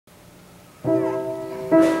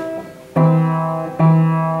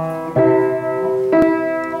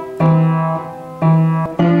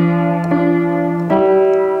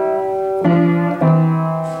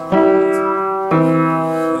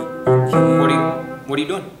What are you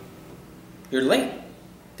doing? You're late.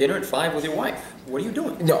 Dinner at 5 with your wife. What are you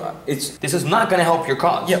doing? No, This is not gonna help your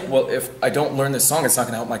cause. Yeah, well, if I don't learn this song, it's not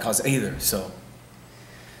gonna help my cause either, so.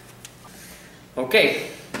 Okay.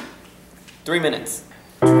 3 minutes.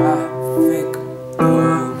 Traffic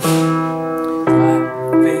go.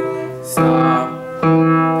 Traffic stop.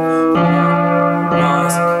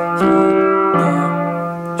 Must keep the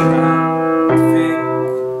traffic.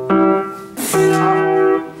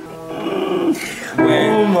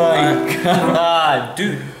 Oh my god,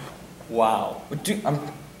 dude. Wow. Dude,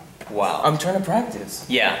 Wow. I'm trying to practice.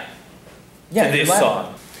 Yeah. Yeah, This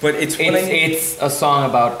song. But it's It's a song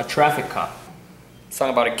about a traffic cop. A song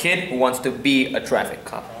about a kid who wants to be a traffic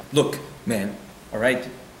cop. Look, man, alright?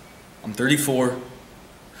 I'm 34.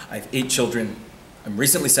 I have 8 children. I'm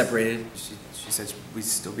recently separated. She said we'd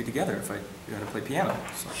still be together if I knew how to play piano.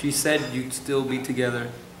 So. She said you'd still be together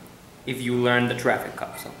if you learned the traffic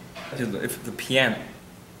cop song. If the piano.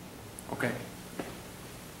 Okay.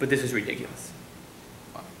 But this is ridiculous.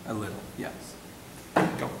 A little, yes.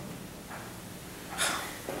 Go.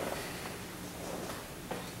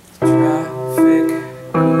 Traffic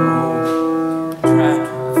go.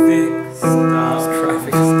 Traffic stop.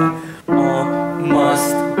 Traffic stop. All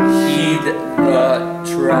must heed the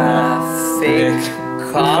traffic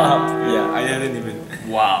cop. Yeah, I didn't even.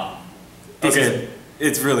 Wow. It's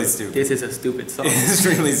really stupid. This is a stupid song. It's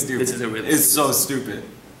really stupid. This is a really It's so stupid.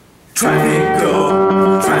 Traffic go,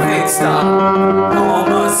 traffic stop. All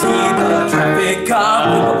must heed the traffic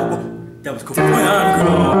cop. That was cool. When I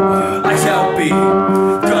grow, I shall be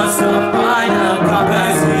just a fine cop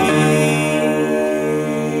as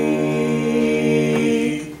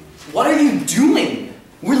he. What are you doing?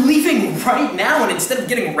 We're leaving right now, and instead of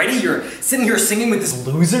getting ready, you're sitting here singing with this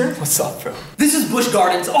loser? What's up, bro? This is Busch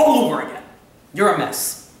Gardens all over again. You're a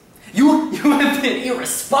mess. You have been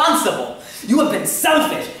irresponsible. You have been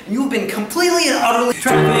selfish. You have been completely and utterly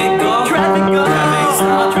Traffic go, traffic go, traffic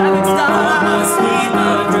stop, traffic stop. all must heed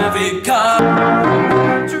the traffic cop.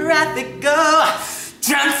 Traffic go,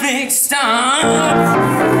 Traffic stop.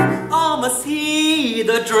 all must heed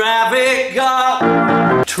the traffic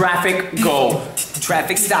go. Traffic go.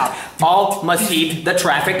 Traffic stop. All must heed the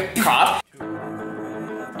traffic cop. I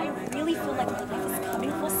really feel like life is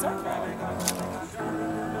coming full circle.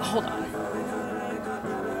 Hold on.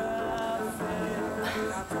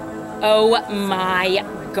 Oh my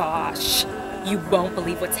gosh. You won't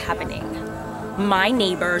believe what's happening. My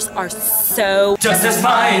neighbors are so Just as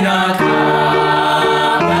fine a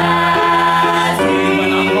cop as he.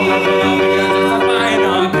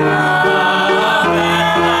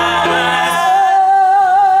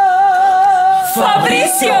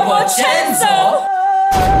 Fabrizio Bocenzo!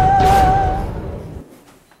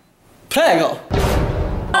 Prego.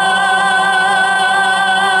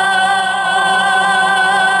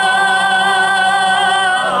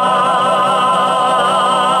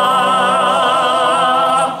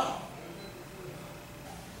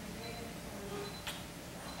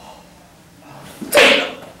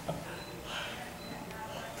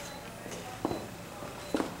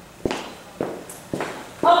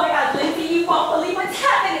 Oh my god, Lindsay, you won't believe what's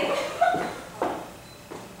happening!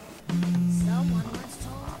 Someone once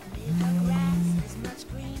told me the grass is much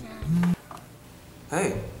greener.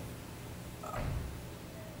 Hey.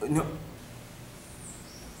 No.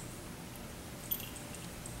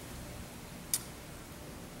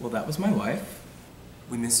 Well, that was my wife.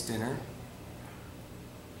 We missed dinner.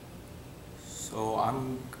 So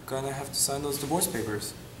I'm gonna have to sign those divorce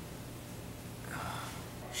papers.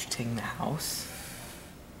 She's taking the house.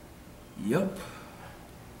 Yup.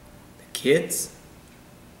 The kids?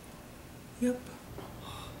 Yup.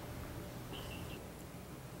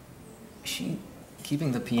 Is she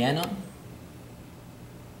keeping the piano?